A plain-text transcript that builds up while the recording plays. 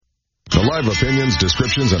The live opinions,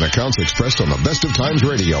 descriptions, and accounts expressed on the Best of Times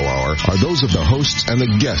Radio Hour are those of the hosts and the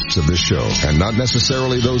guests of this show, and not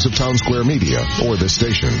necessarily those of Town Square Media or this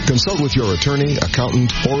station. Consult with your attorney,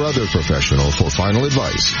 accountant, or other professional for final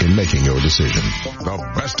advice in making your decision. The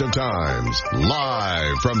Best of Times,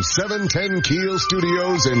 live from 710 Keel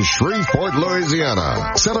Studios in Shreveport,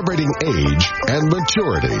 Louisiana, celebrating age and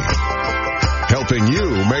maturity. Helping you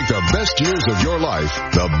make the best years of your life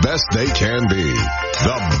the best they can be.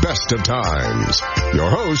 The Best of Times. Your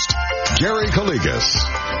host, Gary Calligas.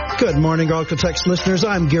 Good morning, Architects listeners.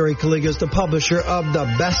 I'm Gary Calligas, the publisher of The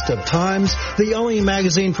Best of Times, the only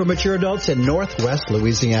magazine for mature adults in Northwest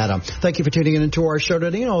Louisiana. Thank you for tuning in to our show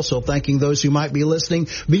today, and also thanking those who might be listening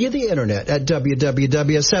via the internet at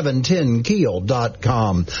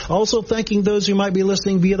www.710keel.com. Also thanking those who might be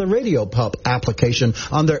listening via the Radio Pup application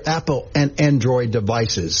on their Apple and Android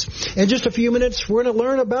devices. In just a few minutes, we're going to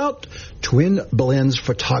learn about Twin Blends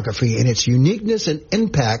photography and its uniqueness and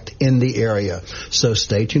impact in the area. So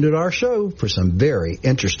stay tuned to our show for some very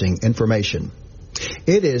interesting information.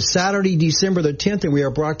 It is Saturday, December the 10th, and we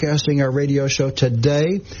are broadcasting our radio show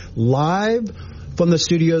today live from the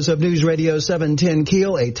studios of News Radio 710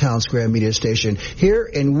 Keel, a Town Square media station here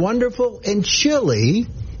in wonderful and chilly,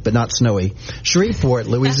 but not snowy, Shreveport,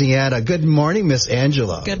 Louisiana. Good morning, Miss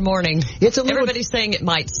Angela. Good morning. Everybody's saying it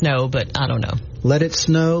might snow, but I don't know. Let it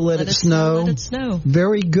snow, let it snow. Let it snow.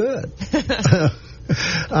 Very good.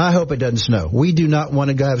 I hope it doesn't snow. We do not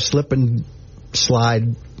want to have slip and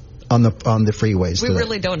slide on the freeways. We today.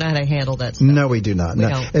 Really don't know how to handle that stuff. No, we do not. We no.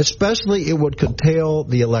 don't. Especially it would curtail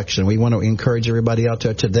the election. We want to encourage everybody out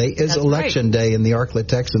there. Today is That's election day in the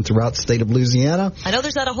Arklatex and throughout the state of Louisiana. I know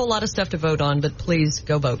there's not a whole lot of stuff to vote on, but please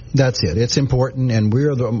go vote. That's it. It's important, and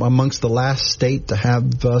we're amongst the last state to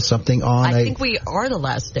have something on. I think we are the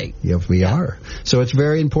last state. Yeah, we are. So it's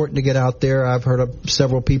very important to get out there. I've heard of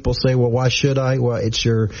several people say, "Well, why should I?" Well, it's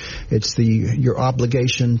your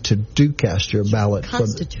obligation to do cast your ballot.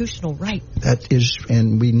 Constitutional right. That is,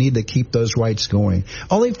 and we need to keep those rights going.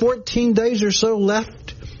 Only 14 days or so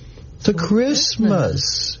left to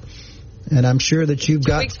Christmas. And I'm sure that you've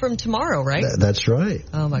got 2 weeks from tomorrow, right? That's right.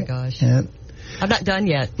 Oh my gosh. And I'm not done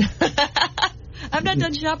yet. I'm not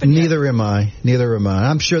done shopping yet. Neither am I.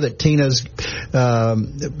 I'm sure that Tina's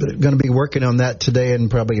going to be working on that today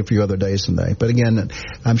and probably a few other days today. But again,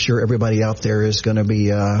 I'm sure everybody out there is going to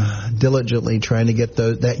be diligently trying to get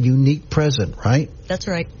that unique present, right? That's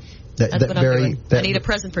right. That's what I'm doing. I need a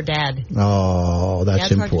present for Dad. Oh, that's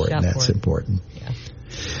important. That's important. Yeah.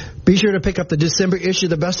 Be sure to pick up the December issue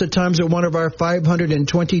of The Best of Times at one of our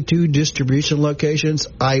 522 distribution locations.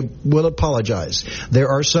 I will apologize. There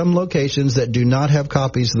are some locations that do not have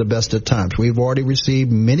copies of The Best of Times. We've already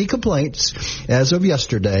received many complaints as of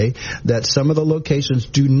yesterday that some of the locations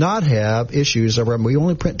do not have issues. We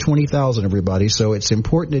only print 20,000, everybody, so it's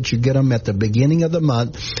important that you get them at the beginning of the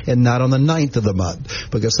month and not on the 9th of the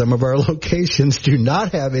month, because some of our locations do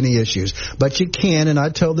not have any issues. But you can, and I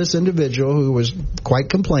told this individual who was quite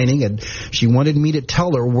complaining, and she wanted me to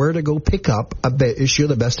tell her where to go pick up a issue of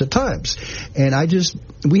The Best of Times. And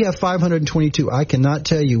we have 522. I cannot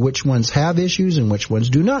tell you which ones have issues and which ones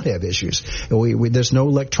do not have issues. There's no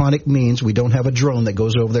electronic means. We don't have a drone that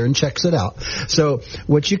goes over there and checks it out. So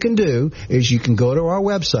what you can do is you can go to our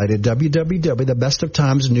website at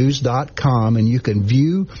www.thebestoftimesnews.com, and you can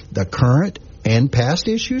view the current and past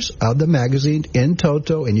issues of the magazine in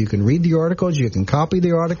toto, and you can read the articles, you can copy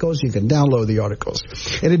the articles, you can download the articles.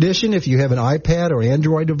 In addition, if you have an iPad or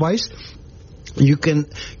Android device, you can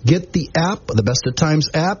get the app, the Best of Times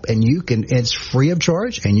app, and it's free of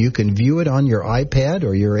charge, and you can view it on your iPad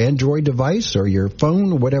or your Android device or your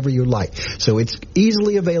phone or whatever you like. So it's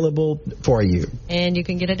easily available for you. And you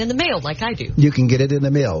can get it in the mail like I do. You can get it in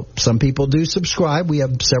the mail. Some people do subscribe. We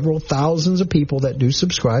have several thousands of people that do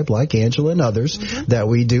subscribe, like Angela and others, that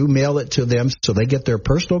we do mail it to them so they get their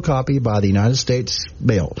personal copy by the United States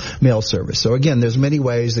mail service. So again, there's many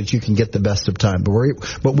ways that you can get the Best of Time.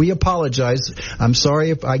 But we apologize. I'm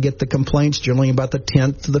sorry if I get the complaints generally about the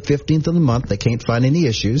 10th to the 15th of the month. They can't find any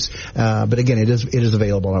issues. But again, it is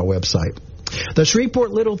available on our website. The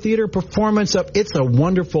Shreveport Little Theater performance of It's a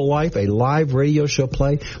Wonderful Life, a live radio show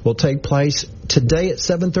play, will take place today at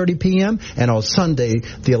 7:30 p.m. and on Sunday,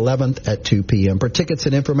 the 11th at 2 p.m. For tickets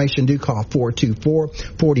and information, do call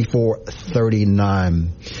 424-4439.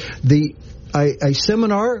 The A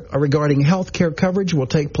seminar regarding health care coverage will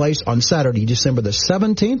take place on Saturday, December the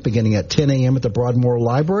 17th, beginning at 10 a.m. at the Broadmoor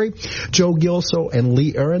Library. Joe Gilso and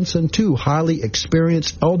Lee Aronson, two highly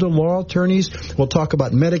experienced elder law attorneys, will talk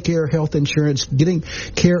about Medicare, health insurance, getting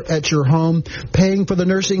care at your home, paying for the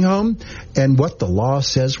nursing home, and what the law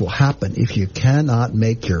says will happen if you cannot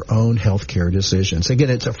make your own health care decisions. Again,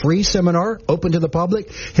 it's a free seminar open to the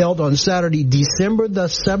public, held on Saturday, December the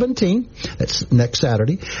 17th, that's next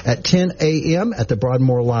Saturday, at 10 a.m. at the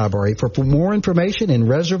Broadmoor Library. For more information and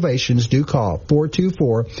reservations, do call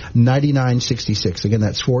 424-9966. Again,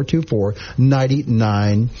 that's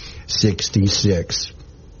 424-9966.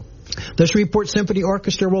 The Shreveport Symphony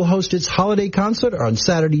Orchestra will host its holiday concert on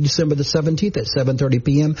Saturday, December the 17th at 7:30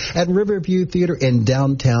 p.m. at Riverview Theater in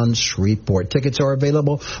downtown Shreveport. Tickets are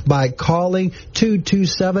available by calling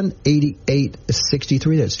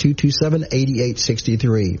 227-8863. That's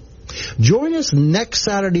 227-8863. Join us next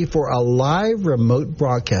Saturday for a live remote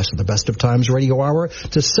broadcast of the Best of Times Radio Hour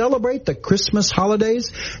to celebrate the Christmas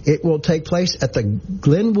holidays. It will take place at the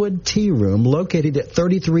Glenwood Tea Room located at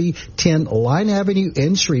 3310 Line Avenue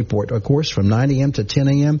in Shreveport, of course, from 9 a.m. to 10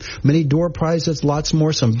 a.m. Many door prizes, lots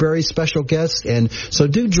more, some very special guests. And so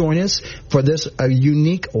do join us for this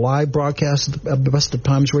unique live broadcast of the Best of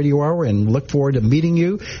Times Radio Hour, and look forward to meeting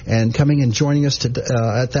you and coming and joining us at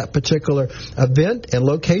that particular event and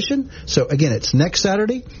location. So, again, it's next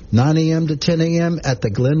Saturday, 9 a.m. to 10 a.m. at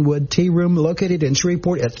the Glenwood Tea Room located in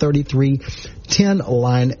Shreveport at 3310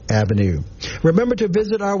 Line Avenue. Remember to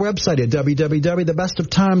visit our website at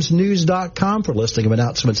www.thebestoftimesnews.com for a listing of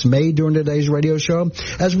announcements made during today's radio show,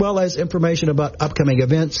 as well as information about upcoming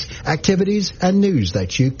events, activities, and news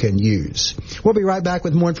that you can use. We'll be right back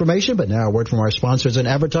with more information, but now a word from our sponsors and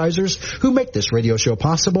advertisers who make this radio show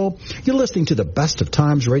possible. You're listening to the Best of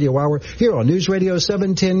Times Radio Hour here on News Radio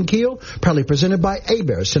 710 Keel, proudly presented by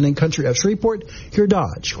Heberts Town and Country of Shreveport, your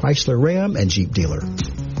Dodge, Chrysler, Ram, and Jeep dealer.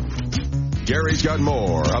 Gary's got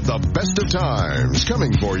more of the Best of Times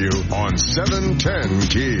coming for you on 710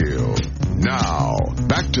 Keel. Now,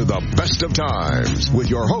 back to the Best of Times with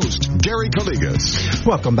your host, Gary Calligas.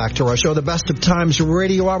 Welcome back to our show, the Best of Times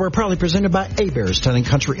Radio Hour, proudly presented by Heberts Town and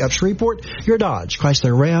Country of Shreveport, your Dodge,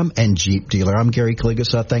 Chrysler, Ram, and Jeep dealer. I'm Gary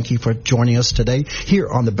Calligas. Thank you for joining us today here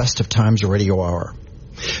on the Best of Times Radio Hour.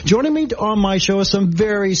 Joining me on my show are some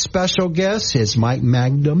very special guests. It's Mike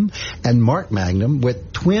Magnum and Mark Magnum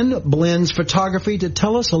with Twin Blends Photography to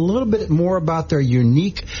tell us a little bit more about their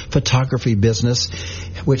unique photography business,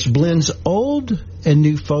 which blends old and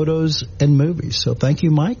new photos and movies. So thank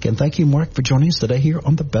you, Mike, and thank you, Mark, for joining us today here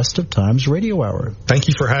on the Best of Times Radio Hour. Thank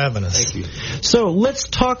you for having us. Thank you. So let's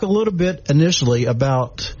talk a little bit initially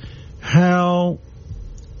about how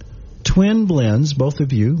Twin Blends, both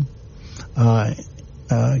of you,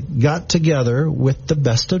 got together with the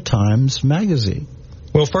Best of Times magazine.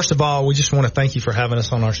 Well, first of all, we just want to thank you for having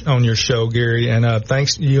us on your show, Gary, and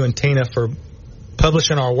thanks to you and Tina for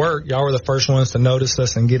publishing our work. Y'all were the first ones to notice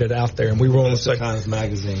us and get it out there, and we want to say Times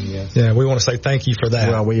magazine. Yes. Yeah, we want to say thank you for that.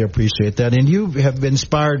 Well, we appreciate that, and you have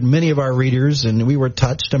inspired many of our readers, and we were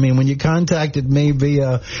touched. I mean, when you contacted me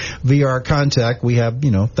via our contact, we have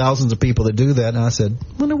thousands of people that do that, and I said,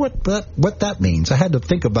 wonder what that means. I had to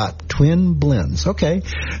think about Twin Blends. Okay,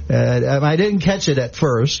 I didn't catch it at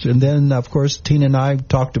first, and then of course Tina and I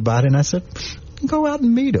talked about it, and I said, go out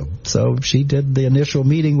and meet him. So she did the initial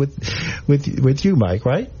meeting with you, Mike,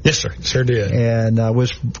 right? Yes, sir. Sure did. And I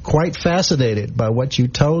was quite fascinated by what you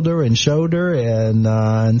told her and showed her,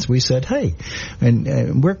 and we said, hey,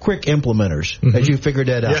 and we're quick implementers, as you figured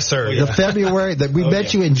that out. Yes, sir. The February, that we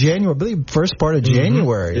met you in January, I believe, first part of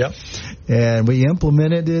January. Yep. And we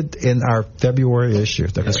implemented it in our February issue.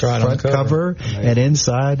 That's right. Front cover and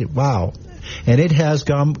inside. Wow. And it has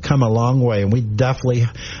come a long way, and we definitely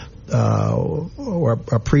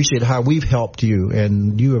appreciate how we've helped you,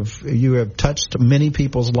 and you have touched many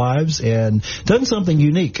people's lives and done something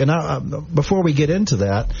unique. And before we get into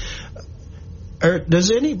that,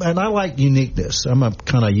 and I like uniqueness. I'm a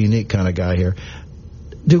kind of unique kind of guy here.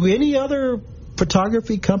 Do any other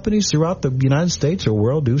photography companies throughout the United States or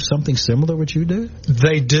world do something similar what you do?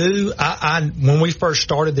 They do. When we first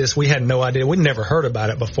started this, we had no idea. We'd never heard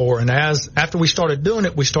about it before. And after we started doing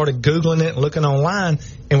it, we started Googling it and looking online,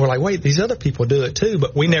 and we're like, wait, these other people do it too,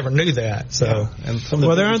 but we never knew that. So, yeah.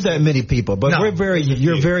 There aren't that many people, but you're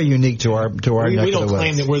very unique to our neck of the woods. We don't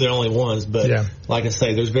claim that we're the only ones, but like I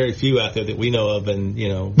say, there's very few out there that we know of, and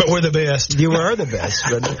But we're the best. You are the best.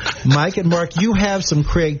 But Mike and Mark, you have some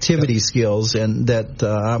creativity skills, and and that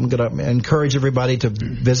I'm going to encourage everybody to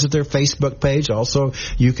visit their Facebook page. Also,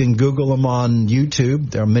 you can Google them on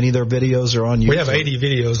YouTube. There are many of their videos are on YouTube. We have 80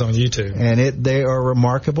 videos on YouTube, and they are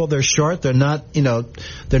remarkable. They're short. They're not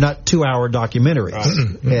 2-hour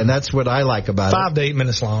documentaries, right. And that's what I like about 5 to 8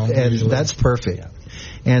 minutes long, and usually. That's perfect. Yeah.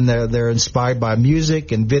 And they're inspired by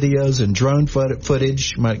music and videos and drone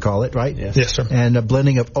footage, you might call it, right? Yes, sir. And a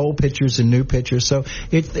blending of old pictures and new pictures. So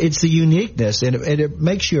it's the uniqueness, and it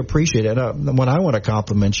makes you appreciate it. What I want to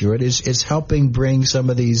compliment you is helping bring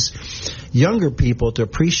some of these younger people to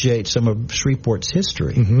appreciate some of Shreveport's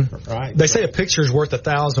history. Mm-hmm. Right. They say a picture is worth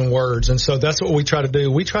 1,000 words, and so that's what we try to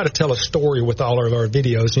do. We try to tell a story with all of our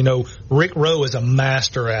videos. Rick Rowe is a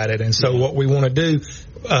master at it, and so what we want to do.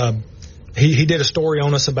 He did a story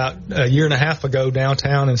on us about a year and a half ago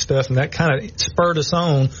downtown and stuff, and that kind of spurred us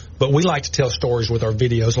on. But we like to tell stories with our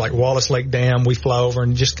videos, like Wallace Lake Dam. We fly over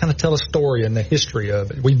and just kind of tell a story and the history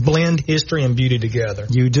of it. We blend history and beauty together.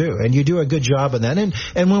 You do, and you do a good job of that.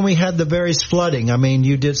 And when we had the various flooding, I mean,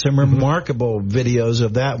 you did some remarkable videos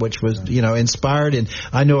of that, which was, inspired. And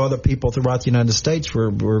I know other people throughout the United States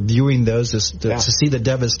were viewing those to see the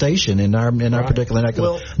devastation in our particular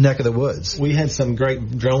neck of the woods. We had some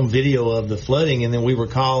great drone video of the flooding, and then we were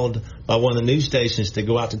called by one of the news stations to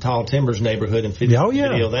go out to Tall Timbers neighborhood and video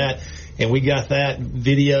that. And we got that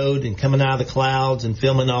videoed and coming out of the clouds and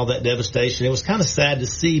filming all that devastation. It was kind of sad to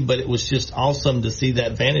see, but it was just awesome to see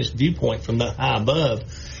that vantage viewpoint from the high above.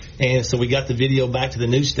 And so we got the video back to the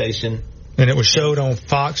news station. And it was showed on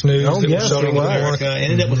Fox News. Oh, yes, it was.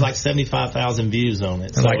 And it was like 75,000 views on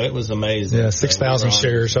it. So it was amazing. Yeah, 6,000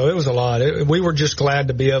 shares. So it was a lot. We were just glad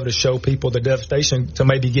to be able to show people the devastation to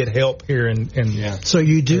maybe get help here. So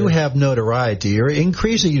you do have notoriety. You're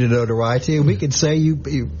increasing your notoriety. We could say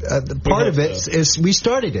part of it is we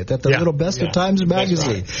started it at the Little Best of Times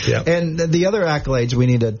magazine. Right. Yeah. And the other accolades we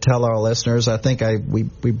need to tell our listeners, I think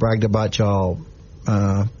we bragged about y'all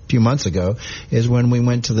a few months ago, is when we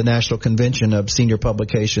went to the National Convention of Senior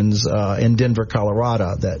Publications in Denver,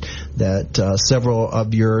 Colorado, that several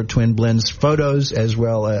of your Twin Blends photos, as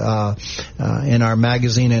well in our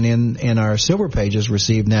magazine and in our Silver Pages,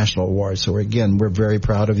 received national awards. So again, we're very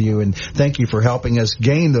proud of you, and thank you for helping us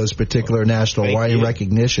gain those particular national awards and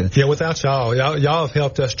recognition. Yeah, without y'all have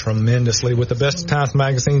helped us tremendously with the Best of Times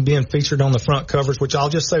magazine being featured on the front covers, which I'll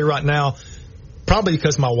just say right now, probably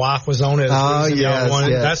because my wife was on it.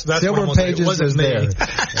 Yes. That's Silver Pages was there.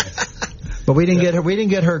 But we didn't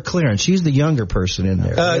get her clearance. She's the younger person in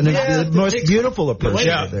there. The most beautiful person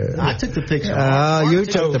in there. I took the picture. You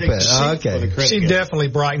took the picture. Okay. She definitely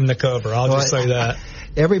brightened the cover. I'll just say that.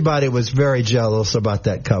 Everybody was very jealous about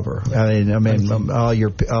that cover. I mean,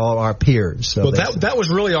 all our peers. So well, that was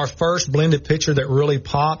really our first blended picture that really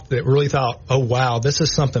popped. That really thought, oh wow, this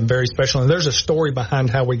is something very special. And there's a story behind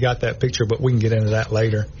how we got that picture, but we can get into that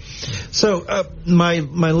later. So, my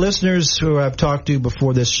listeners who I've talked to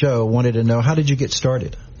before this show wanted to know, how did you get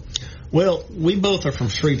started? Well, we both are from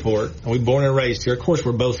Shreveport. We were born and raised here. Of course,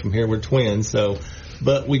 we're both from here. We're twins,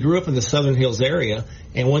 but we grew up in the Southern Hills area,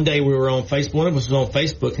 and one day we were on Facebook. One of us was on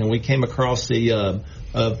Facebook, and we came across the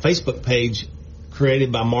Facebook page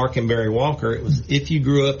created by Mark and Barry Walker. It was If You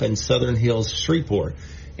Grew Up in Southern Hills, Shreveport.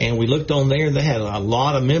 And we looked on there, and they had a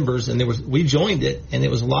lot of members, and we joined it, and it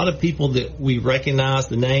was a lot of people that we recognized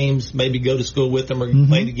the names, maybe go to school with them or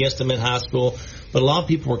played against them in high school. But a lot of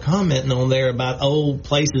people were commenting on there about old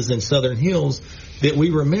places in Southern Hills that we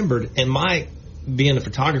remembered. And Mike, being a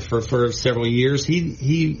photographer for several years,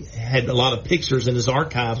 he had a lot of pictures in his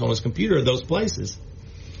archives on his computer of those places.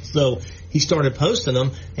 So he started posting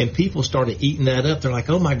them, and people started eating that up. They're like,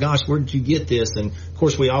 oh my gosh, where did you get this? And of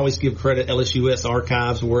course, we always give credit LSUS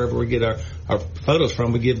archives, wherever we get our photos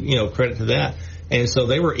from, we give, credit to that. And so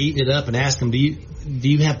they were eating it up and asking, do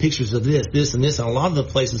you have pictures of this, and this? And a lot of the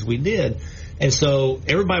places we did. And so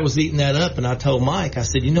everybody was eating that up, and I told Mike, I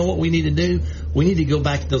said, you know what we need to do? We need to go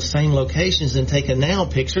back to those same locations and take a now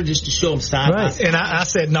picture just to show them side by side. And I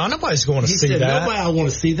said, no, nobody's going to see that. He said, nobody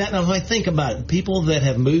want to see that. And I was like, think about it. People that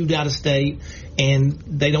have moved out of state and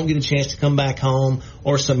they don't get a chance to come back home,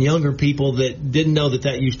 or some younger people that didn't know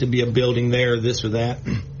that used to be a building there, or this or that.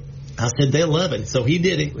 I said, they'll love it. So he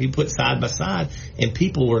did it. He put side by side, and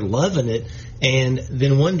people were loving it. And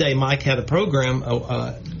then one day Mike had a program,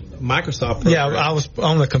 Microsoft program. Yeah, I was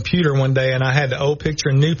on the computer one day, and I had the old picture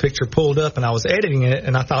and new picture pulled up, and I was editing it,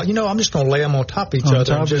 and I thought, I'm just going to lay them on top of each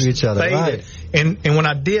other and just fade it. And when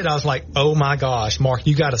I did, I was like, oh my gosh, Mark,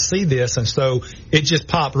 you got to see this. And so it just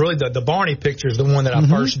popped. Really, the Barney picture is the one that I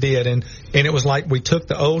first did, and it was like we took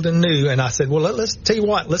the old and new, and I said, well, let's tell you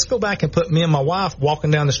what, let's go back and put me and my wife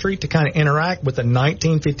walking down the street to kind of interact with the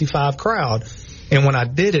 1955 crowd. And when I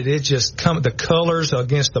did it, it just the colors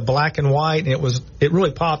against the black and white, and it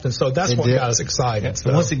really popped. And so that's what got us excited. Yeah.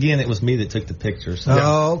 So once again, it was me that took the pictures.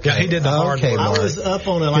 Oh, okay. Yeah, he did the hard work. I was up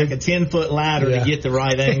on a 10-foot ladder to get the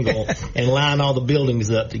right angle and line all the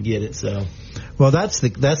buildings up to get it. So. Well, that's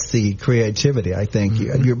the creativity, I think.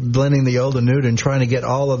 You're blending the old and new and trying to get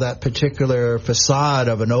all of that particular facade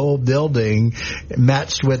of an old building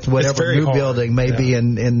matched with whatever new building may be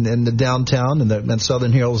in the downtown and the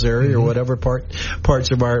Southern Hills area or whatever parts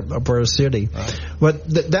of our city. Right. But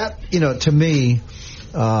that to me,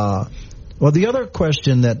 well, the other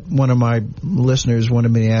question that one of my listeners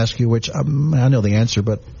wanted me to ask you, which I know the answer,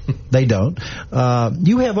 but they don't.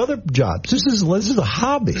 You have other jobs. This is a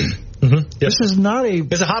hobby. Mm-hmm. Yes. This is not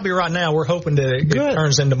It's a hobby right now. We're hoping that it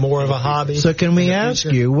turns into more of a hobby. So can we ask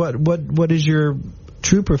you what is your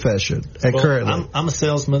true profession currently? I'm a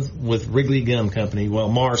salesman with Wrigley Gum Company. Well,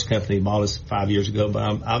 Mars Company bought us 5 years ago,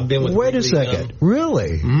 but I've been with Wait Wrigley a second. Gum.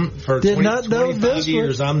 Really? Mm-hmm. For Did not know 25 this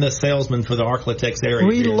years, I'm the salesman for the Arklatex area.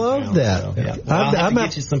 We love that. So, yeah.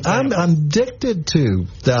 I'm addicted to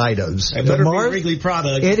the items. It better be Wrigley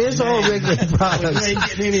products. It is all Wrigley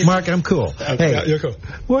products. Mark, I'm cool. Okay. Hey, you're cool.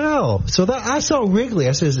 Well, so I saw Wrigley.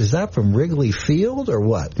 I says, is that from Wrigley Field or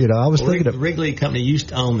what? I was thinking of Wrigley Company used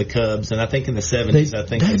to own the Cubs, and I think in the 70s,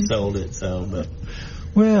 they sold it. So, but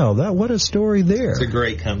well, what a story there. It's a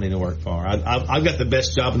great company to work for. I've got the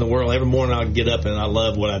best job in the world. Every morning I get up and I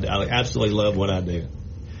love what I do. I absolutely love what I do.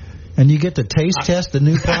 And you get to taste test the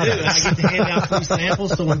new products. I get to hand out free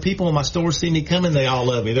samples, so when people in my store see me coming, they all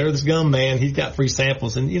love me. There's this gum man. He's got free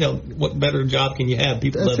samples, and what better job can you have?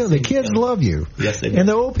 People love the kids love you. Yes, they do. And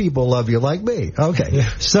the old people love you like me. Okay, yeah.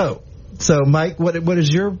 So Mike, what is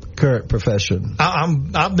your current profession?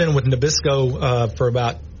 I've been with Nabisco for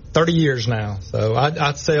about 30 years now. So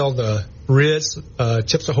I sell the Ritz,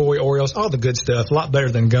 Chips Ahoy, Oreos, all the good stuff. A lot better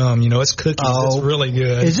than gum. It's cookies. It's really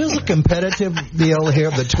good. Is this a competitive deal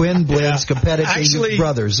here? The twin blends, competitive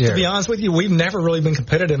brothers here. To be honest with you, we've never really been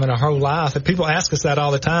competitive in our whole life. And people ask us that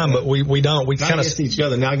all the time, but we don't. We kind of against each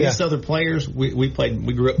other. Now against other players, we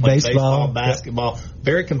grew up playing baseball, basketball,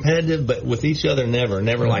 very competitive, but with each other, never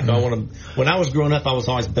like I want to. When I was growing up, I was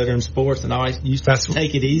always better in sports, and I always used to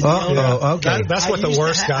take it easy. Okay. That's what the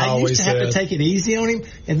worst guy always said. I used to have to take it easy on him,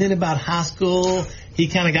 and then about high school, he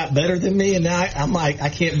kind of got better than me, and now I'm like, I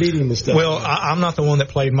can't beat him and stuff. Well, I'm not the one that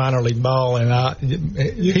played minor league ball, and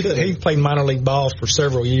he played minor league ball for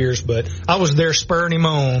several years, but I was there spurring him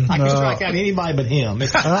on. I can strike out anybody but him.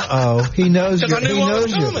 He knows you. He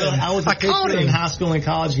knows you. I was a pitcher in high school and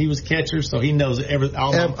college. He was catcher, so he knows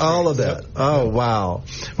all of that. Oh, wow.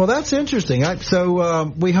 Well, that's interesting.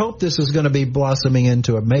 So we hope this is going to be blossoming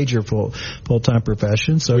into a major full-time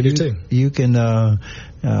profession. So we do too. You can.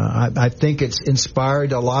 I think it's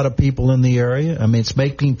inspired a lot of people in the area. I mean, it's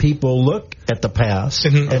making people look at the past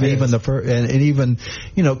and even even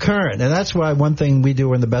current. And that's why one thing we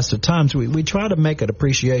do in the best of times, we try to make an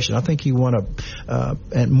appreciation. I think you want to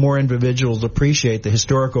and more individuals appreciate the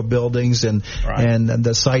historical buildings and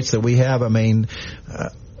the sites that we have. I mean,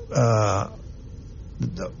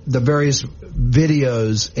 the various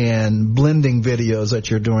videos and blending videos that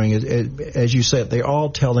you're doing, as you said, they're all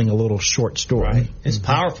telling a little short story. Right. It's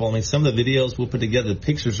powerful. I mean, some of the videos we'll put together, the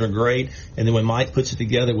pictures are great, and then when Mike puts it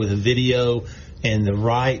together with a video and the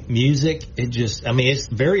right music, it's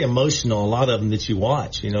very emotional, a lot of them that you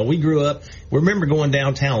watch. We grew up, we remember going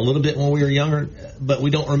downtown a little bit when we were younger, but we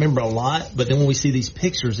don't remember a lot. But then when we see these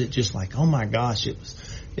pictures, it's just like, oh my gosh,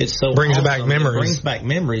 it's so brings awesome. back memories. It brings back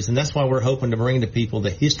memories, and that's why we're hoping to bring to people the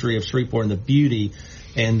history of Shreveport and the beauty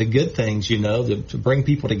and the good things, to bring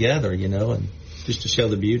people together, and just to show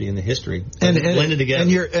the beauty and the history and blend it together.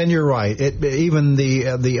 And you're right. Even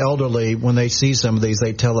the elderly, when they see some of these,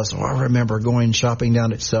 they tell us, I remember going shopping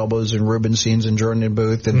down at Selbo's and Rubenstein's and Jordan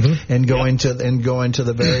Booth and going to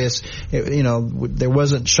the various. There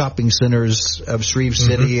wasn't shopping centers of Shreve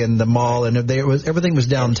City and the mall, and everything was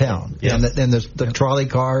downtown. Yes. And the trolley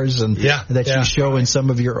cars and that you show in some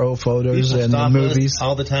of your old photos people and the movies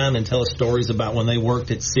all the time and tell us stories about when they worked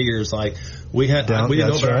at Sears. Like we didn't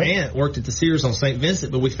know our aunt worked at the Sears on St.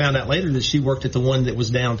 Vincent, but we found out later that she worked at the one that was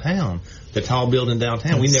downtown, the tall building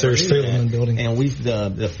downtown. We never knew that. Building. And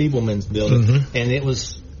the Feebleman's building. And it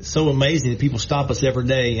was so amazing that people stop us every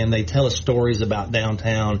day and they tell us stories about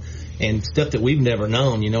downtown and stuff that we've never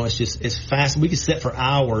known. It's fast. We could sit for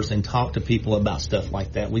hours and talk to people about stuff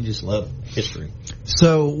like that. We just love history.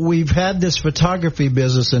 So we've had this photography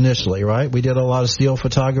business initially, right? We did a lot of still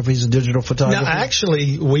photographies and digital photography. No,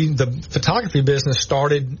 actually, the photography business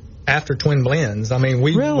started after Twin Blends. I mean,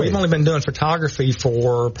 we've only been doing photography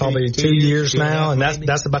for probably 2 years now, and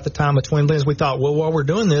that's about the time of Twin Blends. We thought, well, while we're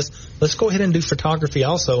doing this, let's go ahead and do photography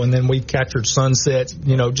also, and then we captured sunsets,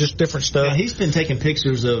 just different stuff. Now, he's been taking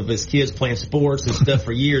pictures of his kids playing sports and stuff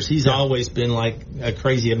for years. He's always been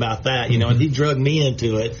crazy about that, and he drugged me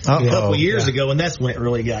into it a couple years ago, and that's when it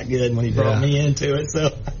really got good, when he brought me into it.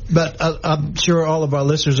 So, but I'm sure all of our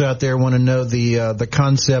listeners out there want to know the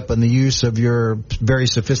concept and the use of your very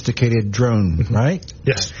sophisticated drone, right?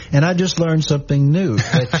 Yes. And I just learned something new,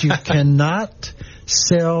 that you cannot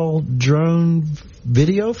sell drone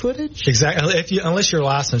video footage? Exactly. Unless you're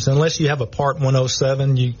licensed, unless you have a Part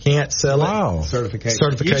 107, you can't sell it. Wow.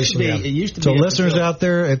 Certification. It used to be. So listeners out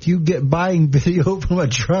there, if you get buying video from a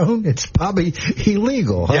drone, it's probably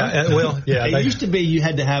illegal. Huh? Yeah. It used to be you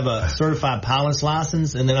had to have a certified pilot's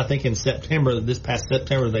license, and then I think in this past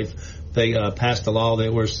September, they passed a law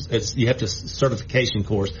that you have to certification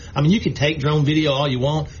course. I mean, you can take drone video all you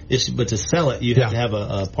want, but to sell it, you have to have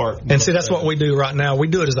a part. And see, that's what we do right now. We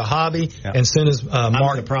do it as a hobby, and as soon as Mark,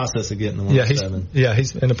 I'm in the process of getting the 107.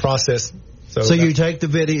 He's in the process. So you take the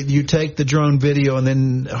video, you take the drone video, and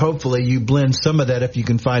then hopefully you blend some of that if you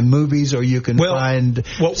can find movies, or you can find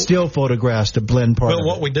still photographs to blend part of it.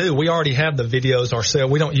 Well, what we do, we already have the videos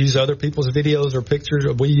ourselves. We don't use other people's videos or pictures.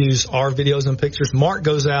 We use our videos and pictures. Mark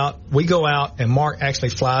goes out, we go out, and Mark actually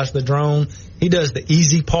flies the drone. He does the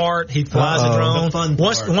easy part. He flies the drone. The fun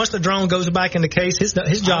part. Once the drone goes back in the case, his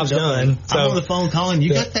job's done. So, I'm on the phone calling,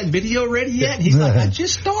 you got that video ready yet? And he's like, I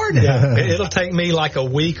just started. Yeah. It'll take me like a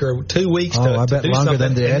week or 2 weeks to I bet do longer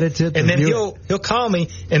something. Than to edit it. And then he'll call me,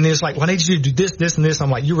 and then it's like, well, I need you to do this, this, and this.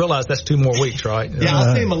 I'm like, you realize that's 2 more weeks, right? Yeah, I'll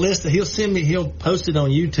send him a list. He'll post it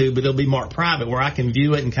on YouTube, but it'll be marked private where I can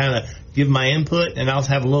view it and kind of give my input, and I'll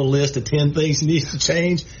have a little list of 10 things he needs to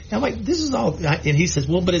change. And I'm like, this is all, and he says,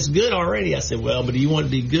 well, but it's good already. I said, well, but do you want it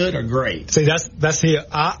to be good or great? See, that's here.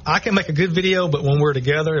 I can make a good video, but when we're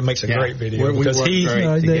together, it makes a great video. Because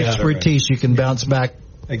the expertise, you can bounce back.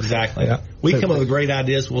 Exactly. Yeah. We come up with great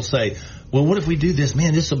ideas. We'll say, well, what if we do this?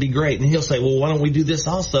 Man, this will be great. And he'll say, well, why don't we do this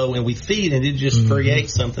also? And we feed, and it just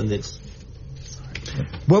creates something that's...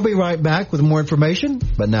 We'll be right back with more information,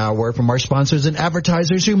 but now a word from our sponsors and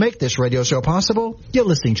advertisers who make this radio show possible. You're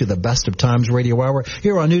listening to the Best of Times Radio Hour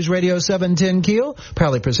here on News Radio 710 Keel,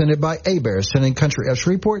 proudly presented by Heberts Town & Country of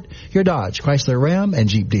Shreveport, your Dodge, Chrysler, Ram, and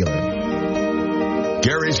Jeep dealer.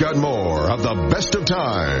 Gary's got more of the Best of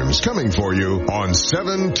Times coming for you on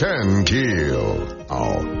 710 Keel.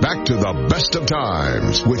 Now, back to the Best of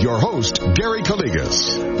Times with your host, Gary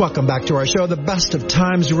Calligas. Welcome back to our show, the Best of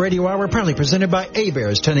Times Radio Hour, proudly presented by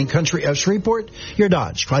Heberts Town & Country of Shreveport, your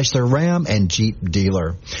Dodge, Chrysler, Ram, and Jeep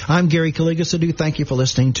dealer. I'm Gary Calligas. I do thank you for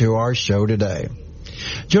listening to our show today.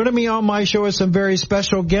 Joining me on my show is some very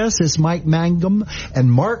special guests is Mike Mangum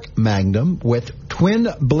and Mark Mangum with Twin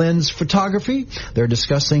Blends Photography. They're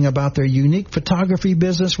discussing about their unique photography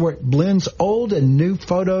business where it blends old and new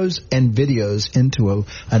photos and videos into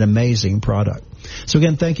an amazing product. So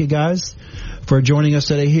again, thank you guys for joining us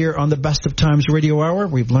today here on the Best of Times Radio Hour.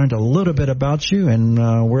 We've learned a little bit about you,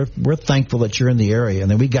 and we're thankful that you're in the area, and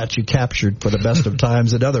then we got you captured for the Best of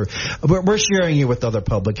Times and other. We're sharing you with other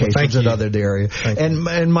publications in other areas.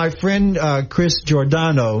 And my friend Chris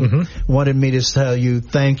Giordano wanted me to tell you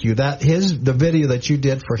thank you. The video that you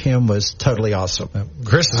did for him was totally awesome.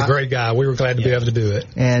 Chris is a great guy. We were glad to be able to do it.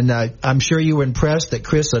 And I'm sure you were impressed that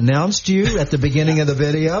Chris announced you at the beginning of the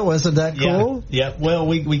video. Wasn't that cool? Yeah. Well,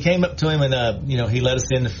 we came up to him and he let us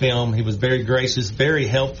in the film. He was very gracious, very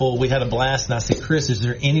helpful. We had a blast, and I said, Chris, is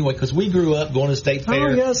there any way, because we grew up going to State Fair,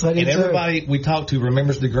 and everybody we talked to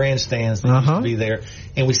remembers the grandstands that used to be there,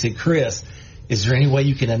 and we said, Chris, is there any way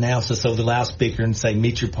you can announce us over the loudspeaker and say,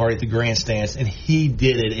 meet your party at the grandstands? And he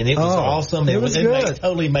did it, and it was awesome. It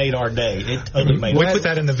totally made our day. It totally made We put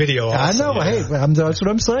that in the video also. I know. Yeah. Hey, that's what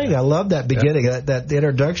I'm saying. I love that beginning, that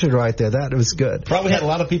introduction right there. That was good. Probably had a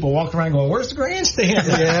lot of people walking around going, where's the grandstand?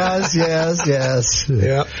 Yes.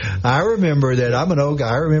 Yeah. I remember that. I'm an old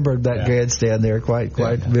guy. I remember that grandstand there quite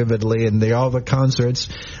vividly, and all the concerts.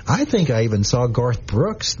 I think I even saw Garth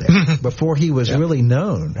Brooks there before he was really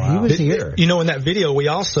known. Wow. He was here. In that video, we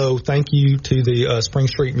also, thank you to the Spring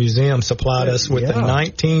Street Museum, supplied us with the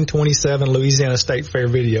 1927 Louisiana State Fair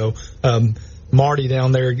video. Marty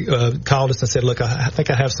down there called us and said, look, I think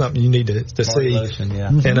I have something you need to see. Lotion, yeah.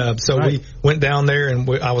 And so we went down there, and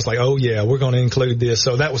I was like, oh, yeah, we're going to include this.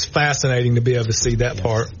 So that was fascinating to be able to see that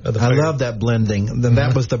part of the fair. I love that blending.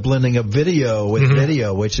 That was the blending of video with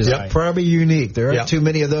video, which is probably unique. There aren't too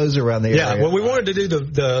many of those around the area. Yeah, well, we wanted to do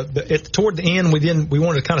toward the end, we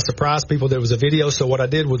wanted to kind of surprise people. There was a video, so what I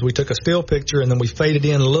did was we took a still picture, and then we faded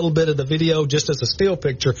in a little bit of the video just as a still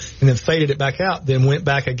picture, and then faded it back out, then went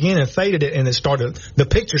back again and faded it, and the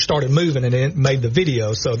picture started moving, and it made the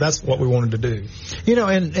video. So that's what we wanted to do. You know,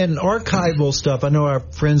 and archival stuff, I know our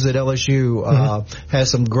friends at LSU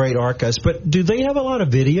has some great archives, but do they have a lot of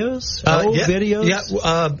videos? Videos?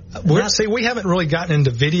 Yeah, we haven't really gotten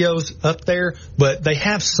into videos up there, but they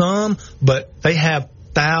have some, but they have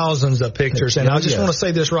thousands of pictures. And I just want to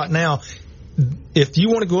say this right now. If you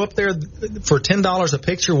want to go up there for $10 a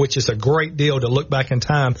picture, which is a great deal to look back in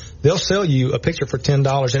time, they'll sell you a picture for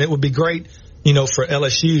 $10, and it would be great, for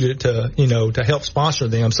LSU to help sponsor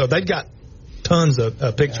them. So they've got tons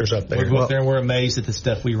of pictures up there. We go up there and we're amazed at the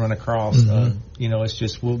stuff we run across. It's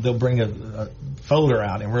just they'll bring a folder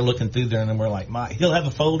out, and we're looking through there, and then we're like, Mike, he'll have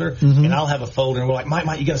a folder, and I'll have a folder, and we're like,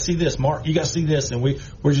 Mike, you got to see this. Mark, you got to see this, and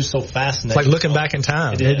we're just so fascinated. It's like looking back in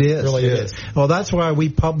time. It is. It really is. Well, that's why we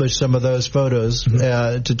publish some of those photos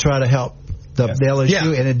to try to help the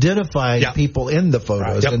LSU and identify people in the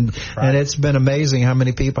photos. And it's been amazing how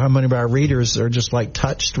many of our readers are just like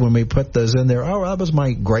touched when we put those in there. Oh, that was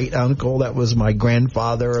my great uncle, that was my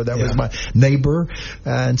grandfather, or that was my neighbor.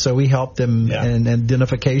 And so we help them in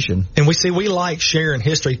identification. And we like sharing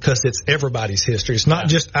history because it's everybody's history. It's not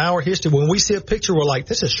just our history. When we see a picture, we're like,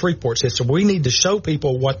 this is Shreveport's history. We need to show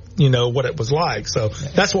people what it was like. So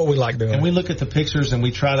that's what we like doing. And we look at the pictures, and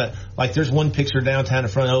we try to, like, there's one picture downtown in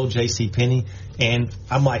front of old J.C. Penney. And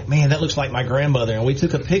I'm like, man, that looks like my grandmother. And we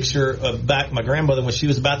took a picture of my grandmother when she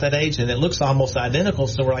was about that age, and it looks almost identical.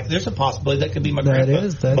 So we're like, there's a possibility that could be my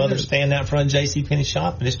grandmother standing out in front of J.C. Penney's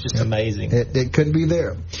shop, and it's just amazing. It could be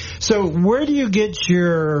there. So where do you get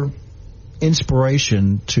your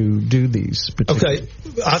inspiration to do these particular? Okay,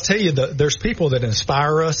 I'll tell you, there's people that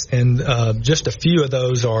inspire us, and just a few of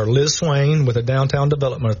those are Liz Swain with the Downtown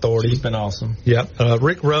Development Authority. She's been awesome. Yep.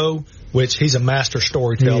 Rick Rowe, which he's a master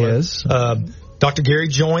storyteller. He is. Dr. Gary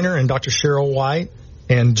Joyner and Dr. Cheryl White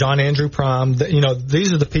and John Andrew Prime.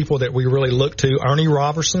 These are the people that we really look to. Ernie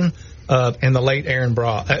Robertson and the late Eric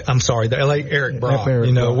Brock.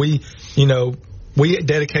 We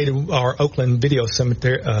dedicated our Oakland video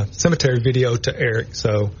cemetery video to Eric.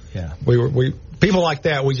 So we people like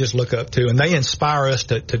that we just look up to, and they inspire us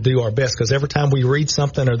to do our best, because every time we read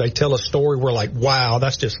something or they tell a story, we're like, wow,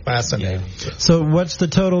 that's just fascinating. So what's the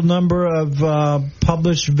total number of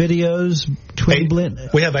published videos?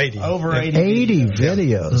 We have 80. Over 80. 80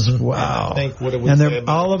 videos. Wow. I think and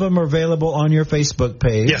all of them are available on your Facebook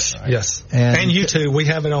page. Yes, yes. And YouTube. We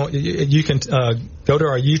have it on. You can go to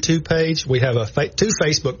our YouTube page. We have two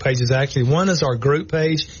Facebook pages, actually. One is our group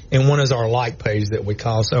page, and one is our like page that we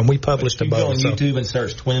call. So, and we publish to both. You go on YouTube and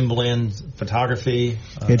search Twin Blends Photography.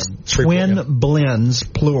 It's Twin Blends,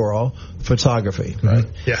 plural, photography, right?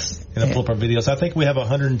 Yes. And pull up our videos. I think we have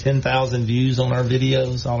 110,000 views on our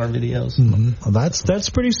videos, all our videos. Well, that's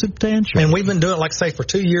pretty substantial. And we've been doing it, like I say, for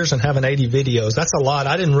 2 years and having 80 videos. That's a lot.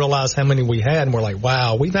 I didn't realize how many we had, and we're like,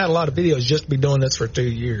 wow, we've had a lot of videos just to be doing this for 2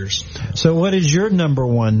 years. So what is your number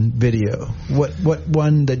one video? What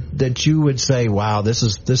one that you would say, wow, this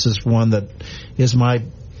is one that is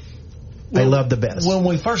I love the best? When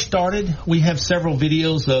we first started, we have several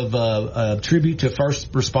videos of tribute to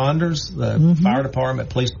first responders, the fire department,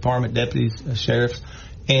 police department, deputies, sheriffs,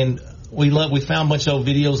 and we found a bunch of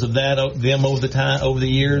videos of them over the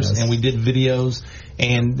years, and we did videos,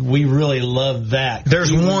 and we really love that.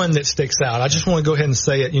 There's one that sticks out. I just want to go ahead and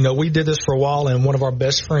say it. We did this for a while, and one of our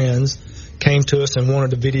best friends came to us and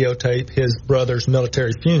wanted to videotape his brother's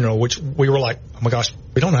military funeral, which we were like, oh my gosh,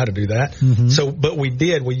 we don't know how to do that. So, but we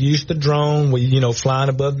did. We used the drone. We, flying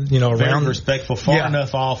above, around. Very respectful, far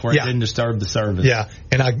enough off where it didn't disturb the service. Yeah.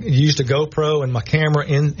 And I used a GoPro and my camera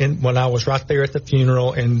in when I was right there at the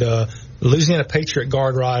funeral, and, Louisiana Patriot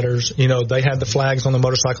Guard riders, they had the flags on the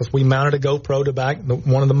motorcycles. We mounted a GoPro to back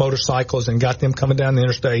one of the motorcycles and got them coming down the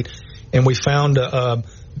interstate. And we found a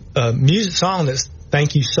music song that's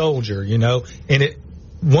Thank You Soldier, and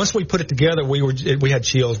once we put it together, we had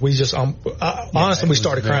chills. We just, honestly, we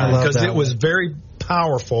started crying because it was very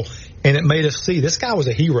powerful, and it made us see this guy was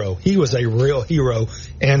a hero. He was a real hero.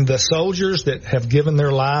 And the soldiers that have given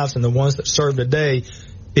their lives and the ones that serve today,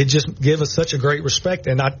 it just gives us such a great respect.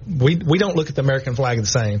 And we don't look at the American flag the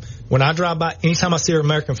same. When I drive by, anytime I see an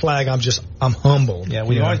American flag, I'm humbled. Yeah,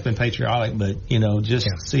 we've always been patriotic, but just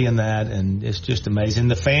seeing that, and it's just amazing.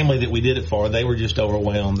 The family that we did it for, they were just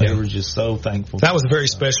overwhelmed. They were just so thankful. That was very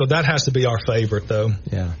special. That has to be our favorite, though.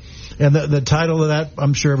 Yeah. And the title of that,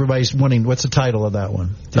 I'm sure everybody's wondering, what's the title of that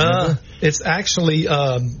one? It's actually...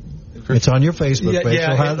 it's on your Facebook page.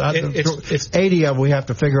 Yeah, so it's 80 of them. We have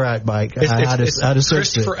to figure out, Mike, how to search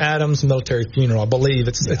Christopher Adams Military Funeral. I believe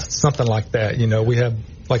it's something like that. We have,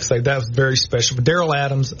 like I say, that was very special. But Daryl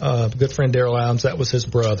Adams, good friend Daryl Adams, that was his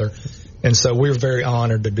brother. And so we were very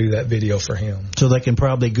honored to do that video for him. So they can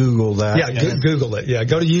probably Google that. Yeah, Google it. Yeah,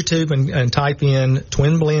 go to YouTube and type in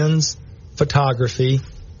Twin Blends Photography,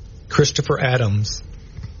 Christopher Adams.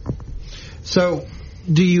 So,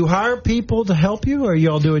 do you hire people to help you, or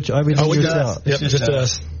y'all do everything yourself? Yep, just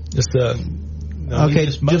us. Okay.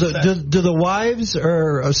 Do the wives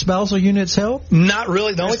or spousal units help? Not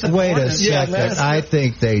really. The only thing. Wait a second. I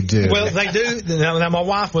think they do. Well, they do. Now my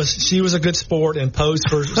wife she was a good sport and posed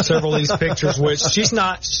for several of these pictures, which she's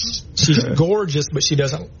not. She's gorgeous, but she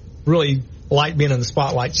doesn't really like being in the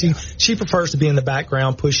spotlight. She prefers to be in the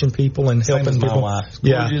background, pushing people and helping people. My wife.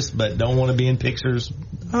 Gorgeous, but don't want to be in pictures.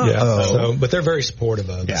 But they're very supportive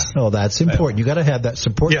of us. Yeah. Oh, that's important. You got to have that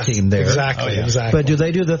support team there. Exactly. But do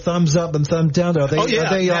they do the thumbs up and thumbs down? Are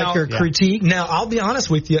they like your critique? Now, I'll be honest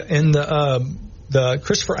with you. In the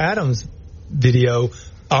Christopher Adams video,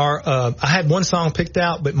 I had one song picked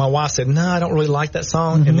out, but my wife said, "No, I don't really like that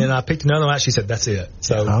song." Mm-hmm. And then I picked another one out. She said, "That's it."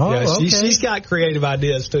 So she's got creative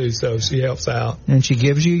ideas too, so she helps out. And she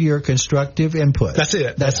gives you your constructive input. That's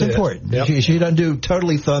it. That's important. Yep. She doesn't do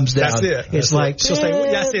totally thumbs down. That's it. It's like she'll say, well,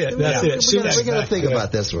 "That's it. That's it." We're going to think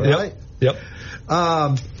about this one, right? Yep.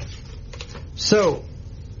 So,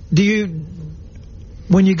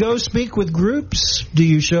 when you go speak with groups, do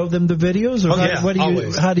you show them the videos, or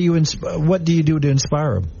what do you do to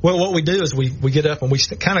inspire them? Well, what we do is we get up and we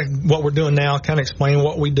kind of what we're doing now, kind of explain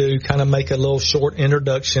what we do, kind of make a little short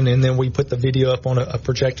introduction, and then we put the video up on a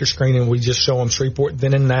projector screen and we just show them Shreveport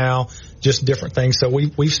then and now, just different things. So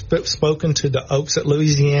we've spoken to the Oaks at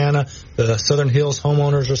Louisiana, the Southern Hills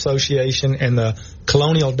Homeowners Association, and the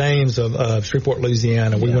Colonial Dames of Shreveport,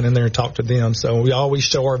 Louisiana. We went in there and talked to them. So we always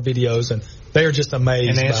show our videos, and they are just amazed.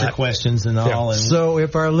 And answer questions and all. And so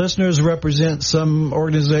if our listeners represent some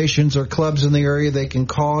organizations or clubs in the area, they can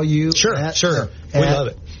call you? Sure. We love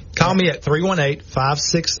it. Call me at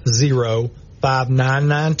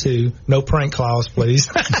 318-560-5992. No prank calls, please.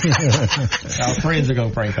 Our friends are going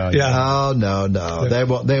to prank call you. Yeah. Oh, no. They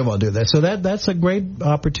won't do that. So that's a great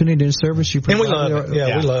opportunity and service you provide. And we love it.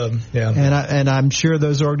 Yeah, we love it. Yeah. And I'm sure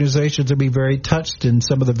those organizations will be very touched in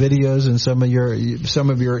some of the videos and some of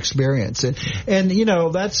your experience. And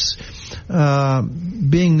that's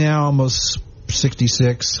being now almost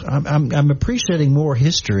 66. I'm appreciaing more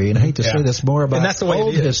history, and I hate to say this, more about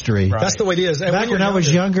old history. Right. That's the way it is. And back when I was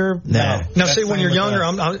younger, no. Now, see, when you're younger,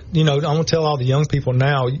 I'm going to tell all the young people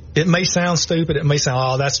now, it may sound stupid, it may sound,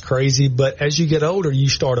 oh, that's crazy, but as you get older, you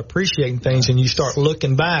start appreciating things, and you start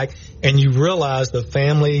looking back, and you realize the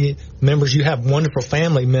family members, you have wonderful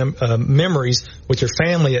family memories with your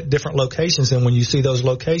family at different locations, and when you see those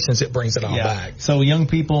locations, it brings it all back. So young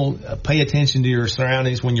people, pay attention to your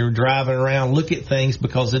surroundings when you're driving around. Look at things,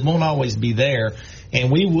 because it won't always be there.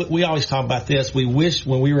 And we always talk about this. We wish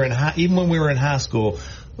when we were even when we were in high school,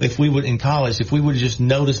 if we would just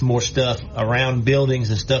notice more stuff around buildings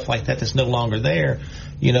and stuff like that that's no longer there.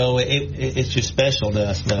 It's just special to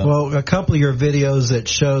us now. Well, a couple of your videos that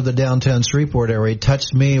show the downtown Shreveport area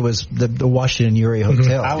touched me was the Washington Uri Hotel.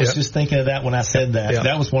 Mm-hmm. I was just thinking of that when I said that. Yeah.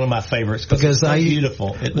 That was one of my favorites because it's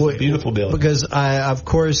beautiful. It was a beautiful building. Because of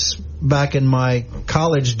course, back in my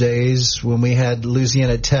college days when we had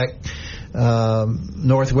Louisiana Tech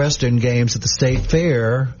Northwestern games at the State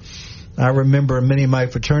Fair, I remember many of my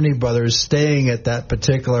fraternity brothers staying at that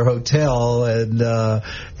particular hotel, and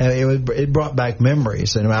it brought back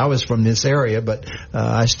memories. And I was from this area, but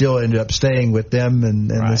I still ended up staying with them and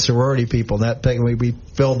the sorority people. That we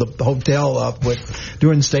filled the hotel up with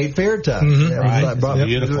during State Fair time.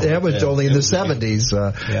 Mm-hmm. That was only in the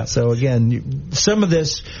 70s. So again, some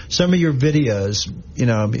of your videos,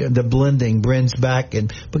 the blending brings back,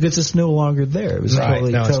 and because it's no longer there, it was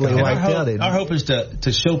totally wiped out. Our hope is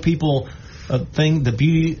to show people the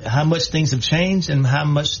beauty, how much things have changed and how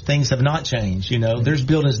much things have not changed. There's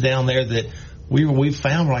buildings down there that we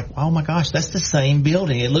found, we're like, oh my gosh, that's the same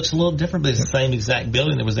building. It looks a little different, but it's the same exact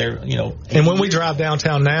building that was there, And when we drive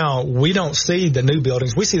downtown now, we don't see the new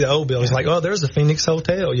buildings. We see the old buildings, like, oh, there's the Phoenix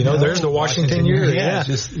Hotel, there's the Washington Uri. Yeah.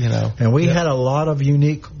 And we had a lot of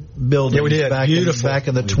unique buildings. Yeah, we did. Beautiful. Back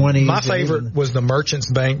in the 20s. My favorite was the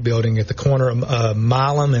Merchants Bank building at the corner of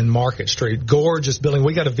Milam and Market Street. Gorgeous building.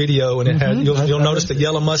 We got a video, and it had, you'll notice the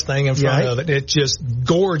yellow Mustang in front of it. It's just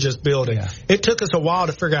gorgeous building. Yeah. It took us a while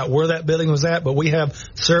to figure out where that building was at, but we have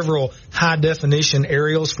several high-definition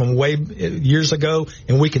aerials from way years ago,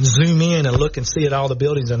 and we can zoom in and look and see at all the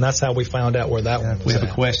buildings, and that's how we found out where that one was. We have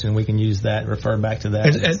a question. We can use that, refer back to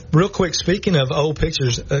that. And real quick, speaking of old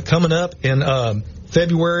pictures, coming up in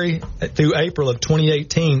February through April of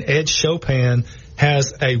 2018, Ed Chopin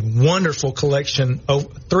has a wonderful collection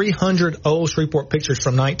of 300 old Shreveport pictures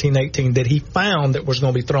from 1918 that he found that was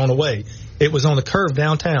going to be thrown away. It was on the curve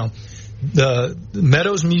downtown. The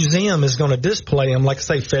Meadows Museum is going to display them, like I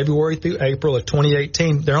say, February through April of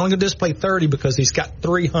 2018. They're only going to display 30 because he's got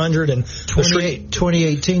 300 and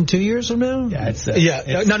 2018, 2 years from now.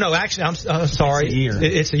 Yeah, no. Actually, I'm sorry. It's a year.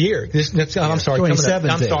 It's a year. I'm sorry.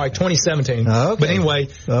 2017. I'm sorry. 2017. Okay. But anyway,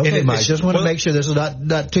 I just want to make sure this is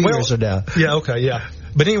not 2 years from now. Yeah. Okay. Yeah.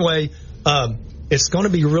 But anyway, it's going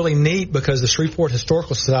to be really neat because the Shreveport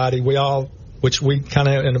Historical Society, which we kind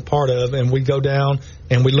of in a part of, and we go down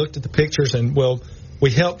and we looked at the pictures and,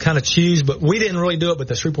 we helped kind of choose, but we didn't really do it, but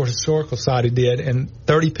the Shreveport Historical Society did, and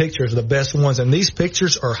 30 pictures are the best ones, and these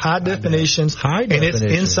pictures are high definitions, and it's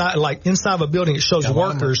inside of a building. It shows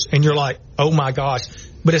workers, and you're like, oh my gosh,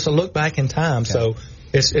 but it's a look back in time, so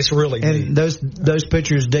it's really neat. And those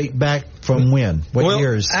pictures date back from when? What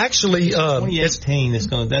years? Actually, 2018 is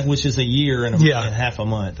which is a year and half a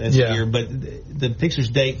month. That's a year, but the pictures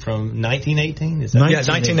date from 1918. Is that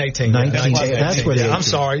 1918. 1918. That's what. I'm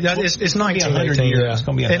sorry. It's 1918. It's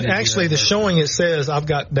going to be 100 and actually, the showing it says I've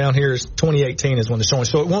got down here is 2018 is when the showing.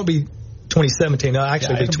 So it won't be 2017. It'll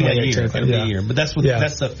actually be 2018. It'll be a year. But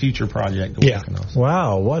that's a future project we're working on.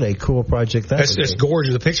 Wow, what a cool project that is. It's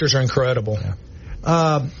gorgeous. The pictures are incredible. Yeah.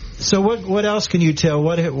 So what else can you tell?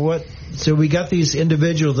 So we got these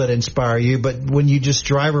individuals that inspire you, but when you just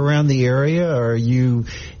drive around the area, or you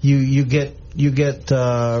get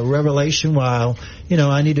revelation while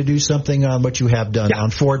I need to do something on what you have done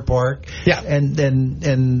on Ford Park, and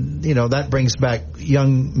that brings back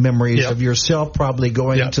young memories of yourself probably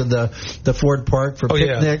going to the Ford Park for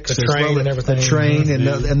picnics, the train and everything,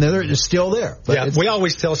 and they're still there. But we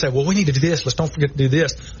always say, well, we need to do this. Let's don't forget to do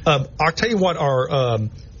this. I'll tell you what our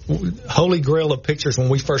holy grail of pictures when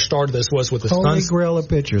we first started this was with the Holy Grail of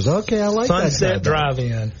pictures. Okay, I like Sunset that.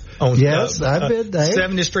 Drive-In on I've been there.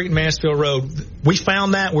 70th Street and Mansfield Road. We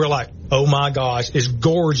found that. We're like, oh my gosh, it's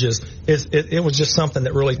gorgeous. It was just something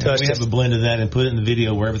that really touched us. We have a blend of that and put it in the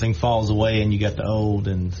video where everything falls away and you got the old,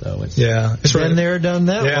 and so it's it's been there, done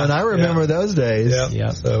that one. I remember those days. Yeah.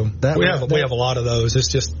 So we have a lot of those.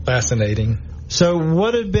 It's just fascinating. So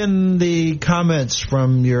what have been the comments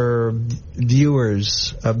from your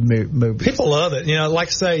viewers of movies? People love it. Like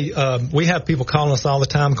I say, we have people calling us all the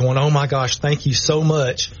time going, oh my gosh, thank you so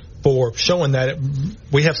much for showing that.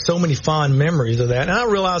 We have so many fond memories of that. And I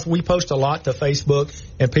realize we post a lot to Facebook,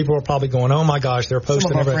 and people are probably going, oh my gosh, they're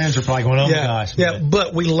posting. Some of our friends are probably going, oh my gosh. Yeah,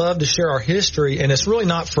 but we love to share our history, and it's really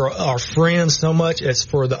not for our friends so much. It's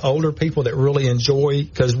for the older people that really enjoy,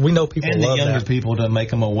 because we know people and love the younger people to make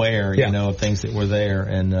them aware, of things that were there.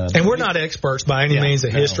 And we're not experts by any means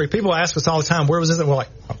of history. People ask us all the time, where was this? And we're like,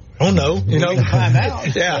 oh no, find out.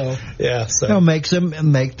 So make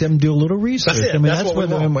them do a little research. That's it. I mean, that's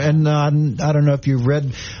what and I don't know if you've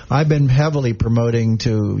read. I've been heavily promoting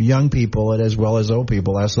to young people as well as old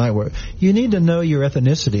people last night. Where you need to know your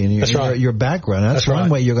ethnicity and your background. That's one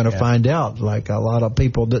way you're going to find out. Like a lot of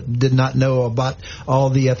people that did not know about all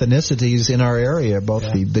the ethnicities in our area, both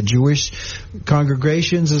the Jewish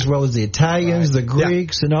congregations as well as the Italians, the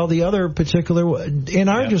Greeks, and all the other particular in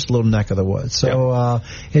our just little neck of the woods. So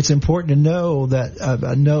it's important to know that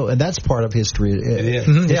and that's part of history. It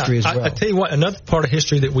is. History as well. I tell you what, another part of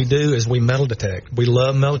history that we do is we metal detect. We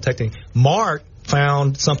love metal detecting. Mark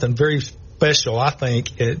found something very special, I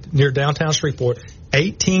think, near downtown Shreveport.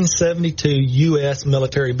 1872 U.S.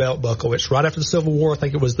 military belt buckle. It's right after the Civil War. I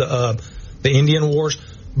think it was the Indian Wars.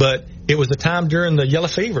 But it was the time during the Yellow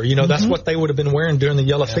Fever. That's what they would have been wearing during the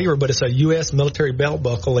Yellow Fever. But it's a U.S. military belt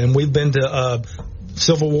buckle. And we've been to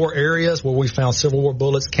Civil War areas where we found Civil War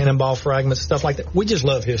bullets, cannonball fragments, stuff like that. We just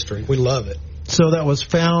love history. We love it. So that was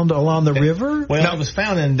found along the river? Well, it was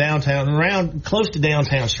found in downtown, close to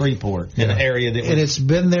downtown Shreveport, in an area that was... And it's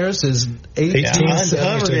been there since 1872.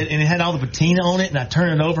 I uncovered it, and it had all the patina on it, and I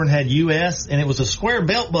turned it over and had U.S., and it was a square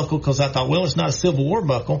belt buckle because I thought, well, it's not a Civil War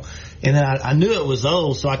buckle. And then I knew it was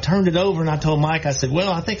old, so I turned it over and I told Mike, I said,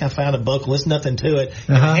 well, I think I found a buckle. There's nothing to it.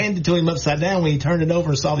 And I handed it to him upside down. When he turned it over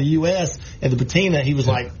and saw the U.S. and the patina, he was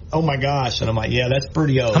like, oh my gosh. And I'm like, yeah, that's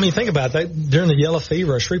pretty old. I mean, think about that. During the yellow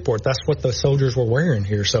fever in Shreveport, that's what the soldiers were wearing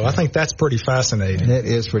here. So I think that's pretty fascinating. It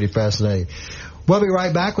is pretty fascinating. We'll be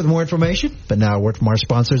right back with more information. But now, a word from our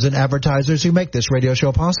sponsors and advertisers who make this radio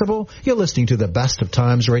show possible. You're listening to the Best of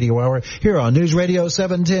Times Radio Hour here on News Radio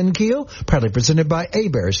 710 Keel, proudly presented by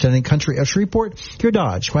Heberts, Town and Country of Shreveport, your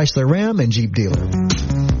Dodge, Chrysler, Ram, and Jeep dealer.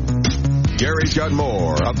 Gary's got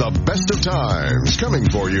more of the Best of Times coming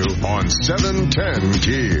for you on 710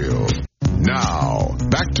 Keel. Now,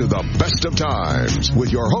 back to the Best of Times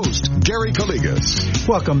with your host, Gary Calligas.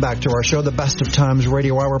 Welcome back to our show, the Best of Times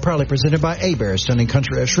Radio Hour, proudly presented by Heberts, Town and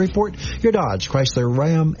Country of Shreveport, your Dodge, Chrysler,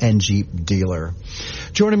 Ram, and Jeep dealer.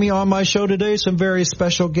 Joining me on my show today, some very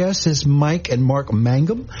special guests, is Mike and Mark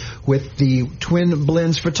Mangum with the Twin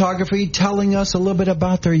Blends Photography, telling us a little bit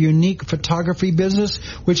about their unique photography business,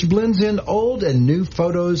 which blends in old and new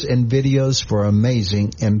photos and videos for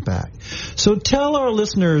amazing impact. So tell our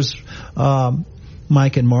listeners,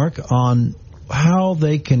 Mike and Mark, on how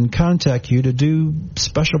they can contact you to do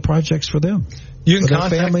special projects for them. You can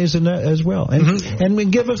contact their families and as well,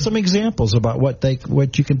 and give us some examples about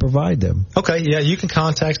what you can provide them. Okay, yeah, you can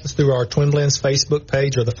contact us through our Twin Blends Facebook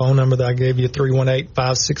page or the phone number that I gave you,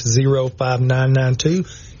 318-560-5992.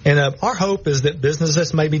 And our hope is that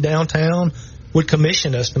businesses maybe downtown would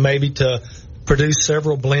commission us to produce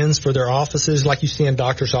several blends for their offices, like you see in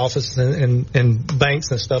doctors' offices and banks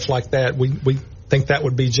and stuff like that. We think that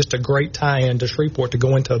would be just a great tie-in to Shreveport to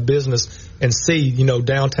go into a business and see,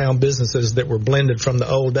 downtown businesses that were blended from the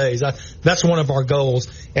old days. That's one of our goals.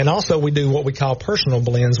 And also we do what we call personal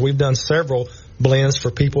blends. We've done several blends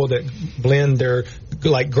for people that blend their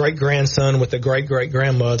great-grandson with a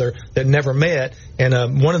great-great-grandmother that never met.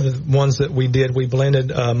 And one of the ones that we did, we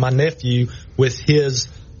blended my nephew with his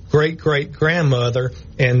great-great-grandmother,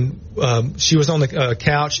 and she was on the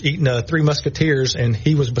couch eating Three Musketeers, and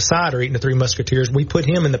he was beside her eating the Three Musketeers. We put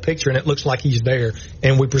him in the picture, and it looks like he's there.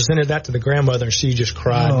 And we presented that to the grandmother, and she just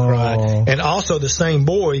cried and cried. And also the same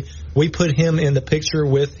boy, we put him in the picture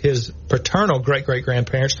with his paternal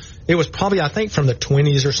great-great-grandparents. It was probably, I think, from the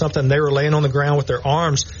 20s or something. They were laying on the ground with their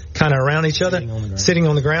arms kind of around each other, sitting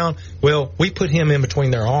on the ground. Well, we put him in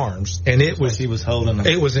between their arms, and it was, like he was holding them.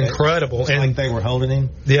 It was incredible. And like they were holding him.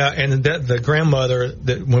 Yeah, and the grandmother,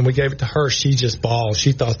 when we gave it to her, she just bawled.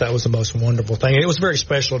 She thought that was the most wonderful thing. And it was very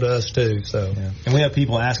special to us too. So, yeah. And we have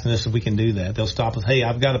people asking us if we can do that. They'll stop us. Hey,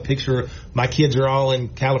 I've got a picture. My kids are all in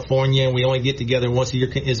California, and we only get together once a year.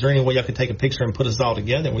 Is there any way y'all could take a picture and put us all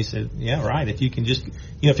together? And we said, yeah, right. If you can just,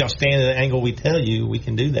 if y'all stand at an angle we tell you, we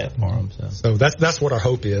can do that for them. So that's what our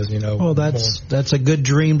hope is. Well, that's a good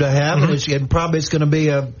dream to have, and probably it's going to be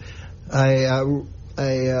a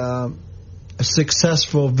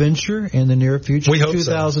successful venture in the near future. We hope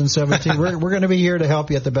 2017. We're going to be here to help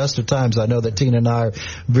you at the best of times. I know that Tina and I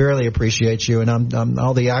really appreciate you, and I'm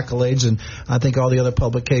all the accolades, and I think all the other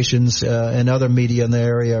publications and other media in the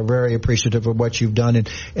area are very appreciative of what you've done,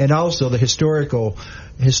 and also the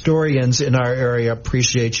historians in our area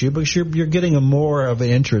appreciate you, because you're getting a more of an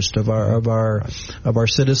interest of our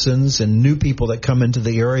citizens and new people that come into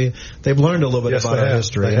the area. They've learned a little bit about our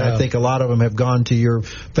history, and I think a lot of them have gone to your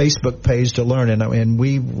Facebook page to learn, and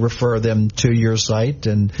we refer them to your site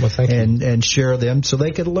and share them so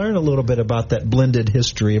they could learn a little bit about that blended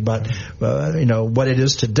history, about what it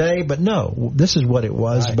is today. But no, this is what it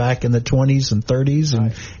was back in the 20s and 30s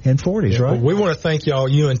and 40s, right? Well, we want to thank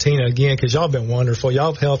you and Tina again, because y'all been wonderful.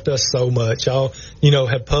 Y'all have helped us so much. Y'all,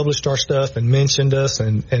 have published our stuff and mentioned us,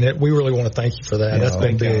 and we really want to thank you for that. That's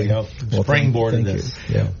been big. Springboarded this.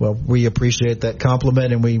 Yeah. Well, we appreciate that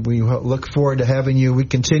compliment, and we look forward to having you. We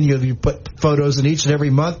continue to put photos in each and every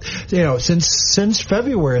month. Since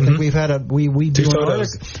February, I think we've had we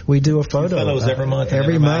do a photo. Photos every month.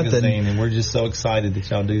 Every month, and we're just so excited that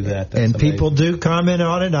y'all do that. That's amazing. People do comment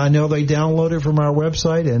on it. I know they download it from our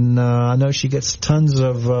website, and I know she gets tons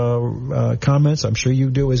of comments. I'm sure you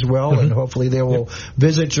do as well, and hopefully they will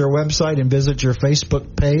visit your website and visit your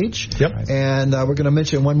Facebook page. Yep. And we're going to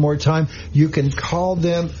mention one more time, you can call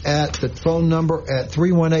them at the phone number at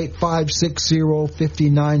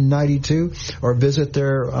 318-560-5992, or visit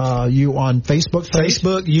you on Facebook page?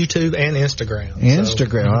 Facebook, YouTube, and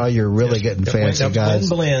Instagram. You're really getting fancy, guys.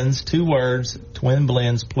 Twin Blends, 2 words, Twin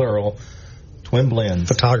Blends, plural. Twin Blends.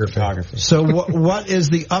 Photography. So what is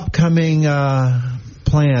the upcoming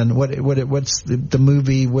plan? What's the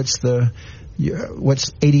movie? What's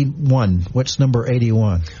 81? What's number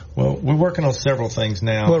 81? Well, we're working on several things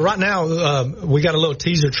now. Well, right now, we got a little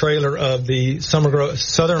teaser trailer of the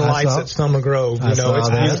Southern Lights at Summer Grove. It's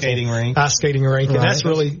ice skating rink. Ice skating rink. Right. And that's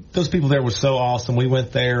really... Those people there were so awesome. We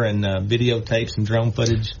went there and videotaped some drone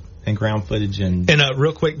footage and ground footage. And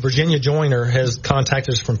real quick, Virginia Joyner has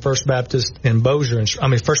contacted us from First Baptist in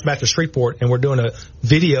First Baptist Shreveport, and we're doing a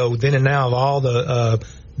video then and now of all the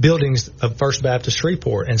buildings of First Baptist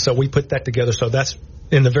Shreveport. And so we put that together. So that's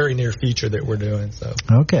in the very near future that we're doing. So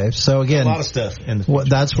okay, so again, a lot of stuff in the future. Well,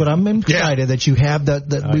 that's what I'm excited that you have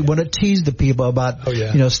that we want to tease the people about.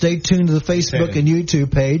 Stay tuned to the Facebook and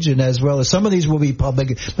YouTube page, and as well as some of these will be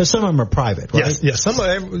public, but some of them are private, right? Yes.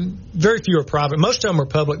 Very few are private. Most of them are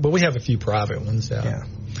public, but we have a few private ones. Yeah.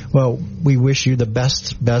 Well, we wish you the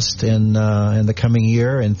best in the coming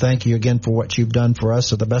year, and thank you again for what you've done for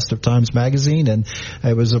us at the Best of Times magazine. And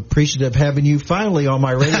I was appreciative having you finally on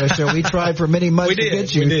my radio show. We tried for many months to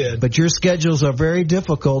get you, we did. But your schedules are very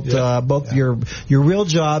difficult. Both your real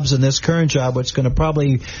jobs and this current job, which you're going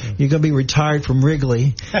to be retired from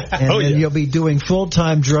Wrigley, and then you'll be doing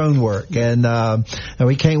full-time drone work, and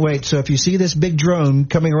we can't wait. So if you see this big drone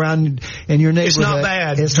coming around in your neighborhood, it's not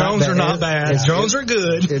bad. Drones are not bad. Drones are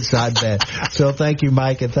good. It's not bad. So thank you,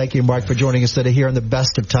 Mike, and thank you, Mark, for joining us today here on the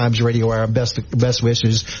Best of Times Radio Hour. Best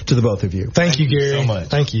wishes to the both of you. Thank you, Gary. So much.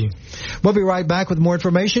 Thank you. We'll be right back with more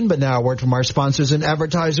information, but now a word from our sponsors and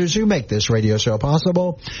advertisers who make this radio show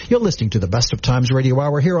possible. You're listening to the Best of Times Radio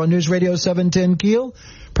Hour here on News Radio 710 Keel,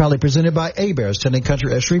 proudly presented by Heberts Town &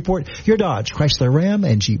 Country of Shreveport, your Dodge, Chrysler, Ram,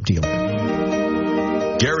 and Jeep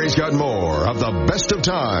dealer. Gary's got more of the Best of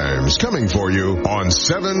Times coming for you on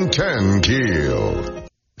 710 Keel.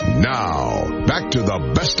 Now, back to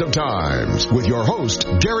the Best of Times with your host,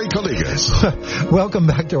 Gary Calligas. Welcome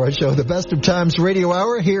back to our show, the Best of Times Radio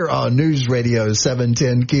Hour here on News Radio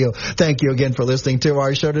 710 Keel. Thank you again for listening to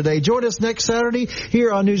our show today. Join us next Saturday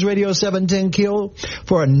here on News Radio 710 Keel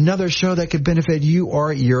for another show that could benefit you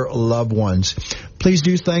or your loved ones. Please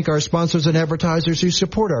do thank our sponsors and advertisers who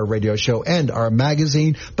support our radio show and our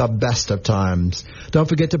magazine, The Best of Times. Don't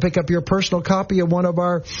forget to pick up your personal copy of one of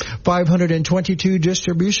our 522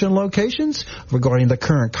 distribution locations regarding the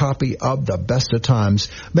current copy of The Best of Times.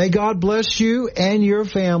 May God bless you and your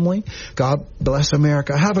family. God bless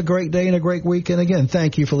America. Have a great day and a great weekend. Again,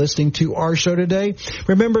 thank you for listening to our show today.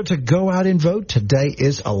 Remember to go out and vote. Today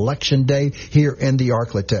is Election Day here in the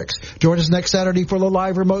Arklatex. Join us next Saturday for the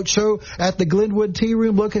live remote show at the Glenwood Tea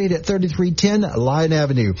Room located at 3310 Lyon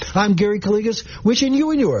Avenue. I'm Gary Calligas, wishing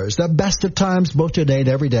you and yours the best of times both today and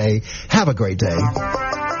every day. Have a great day.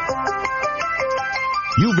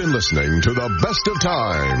 You've been listening to the Best of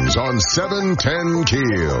Times on 710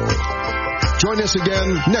 Keel. Join us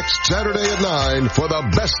again next Saturday at 9 for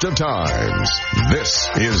the Best of Times. This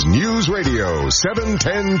is News Radio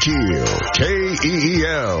 710 Keel,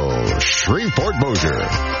 KEEL, Shreveport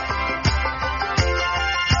Bossier.